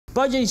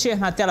Pode encher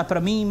na tela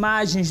para mim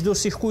imagens do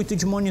circuito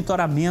de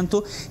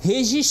monitoramento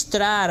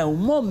registraram o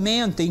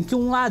momento em que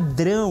um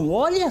ladrão,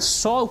 olha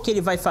só o que ele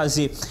vai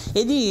fazer,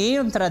 ele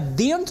entra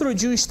dentro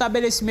de um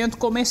estabelecimento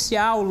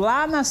comercial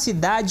lá na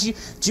cidade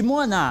de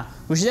Muaná.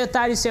 Os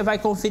detalhes você vai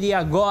conferir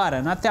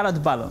agora na tela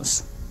do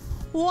balanço.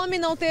 O homem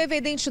não teve a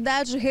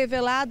identidade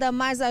revelada,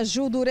 mas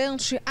agiu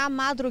durante a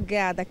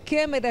madrugada.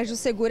 Câmeras de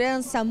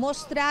segurança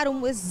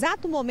mostraram o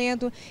exato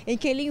momento em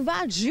que ele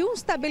invadiu um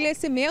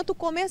estabelecimento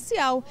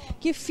comercial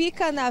que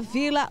fica na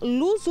Vila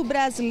Luso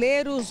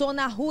Brasileiro,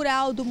 zona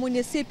rural do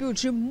município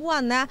de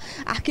Muaná,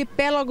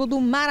 arquipélago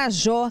do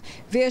Marajó.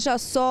 Veja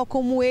só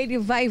como ele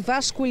vai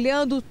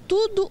vasculhando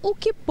tudo o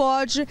que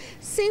pode,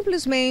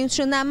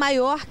 simplesmente na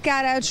maior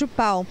cara de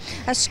pau.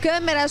 As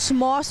câmeras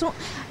mostram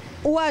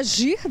o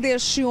agir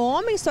deste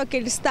homem, só que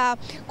ele está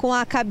com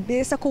a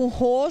cabeça, com o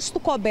rosto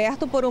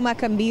coberto por uma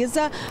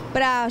camisa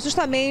para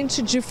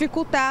justamente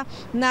dificultar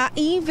na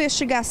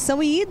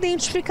investigação e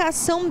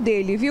identificação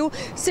dele, viu?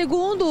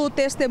 Segundo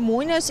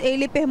testemunhas,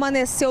 ele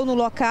permaneceu no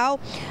local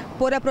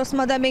por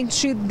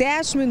aproximadamente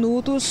 10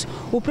 minutos.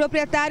 O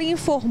proprietário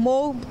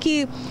informou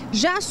que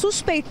já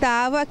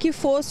suspeitava que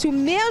fosse o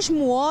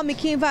mesmo homem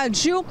que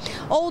invadiu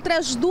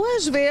outras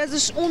 2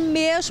 vezes o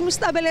mesmo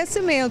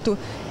estabelecimento.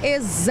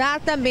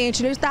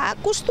 Exatamente, ele está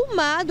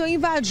acostumado a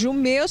invadir o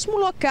mesmo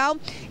local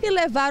e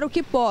levar o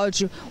que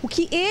pode. O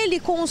que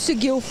ele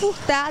conseguiu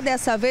furtar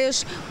dessa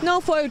vez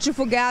não foi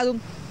divulgado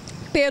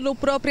pelo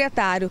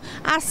proprietário.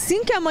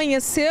 Assim que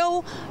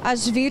amanheceu,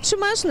 as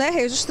vítimas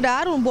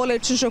registraram um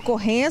boletim de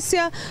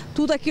ocorrência.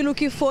 Tudo aquilo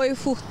que foi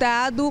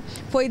furtado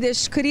foi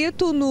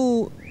descrito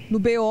no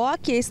BO,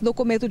 que é esse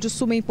documento de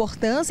suma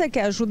importância, que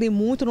ajuda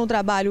muito no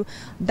trabalho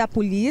da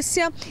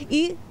polícia.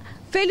 E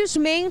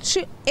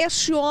felizmente,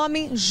 este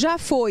homem já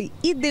foi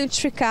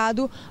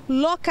identificado,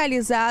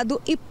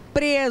 localizado e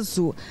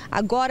preso.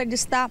 Agora ele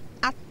está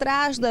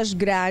atrás das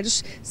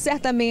grades,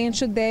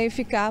 certamente deve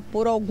ficar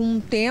por algum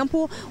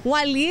tempo. Um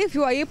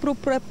alívio aí para o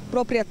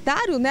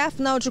proprietário,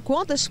 afinal de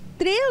contas,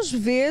 3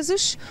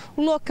 vezes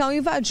o local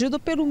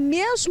invadido pelo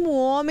mesmo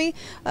homem.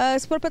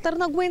 Esse proprietário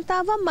não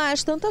aguentava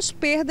mais tantas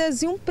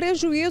perdas e um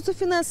prejuízo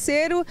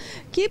financeiro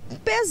que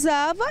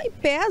pesava e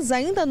pesa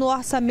ainda no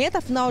orçamento.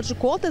 Afinal de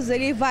contas,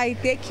 ele vai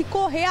ter que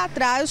correr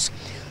atrás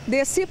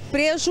desse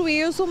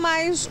prejuízo,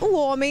 mas o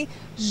homem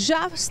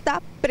já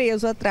está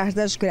preso atrás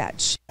das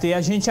grades. E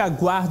a gente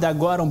aguarda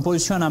agora um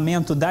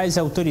posicionamento das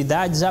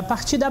autoridades a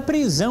partir da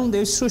prisão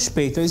desse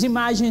suspeito. As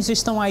imagens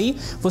estão aí,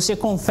 você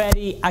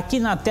confere aqui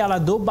na tela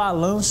do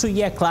balanço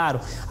e, é claro,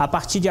 a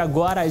partir de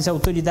agora as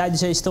autoridades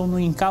já estão no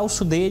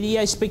encalço dele e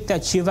a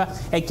expectativa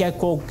é que a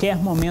qualquer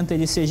momento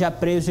ele seja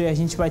preso, e a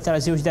gente vai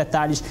trazer os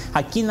detalhes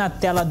aqui na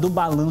tela do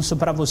balanço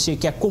para você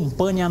que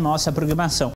acompanha a nossa programação.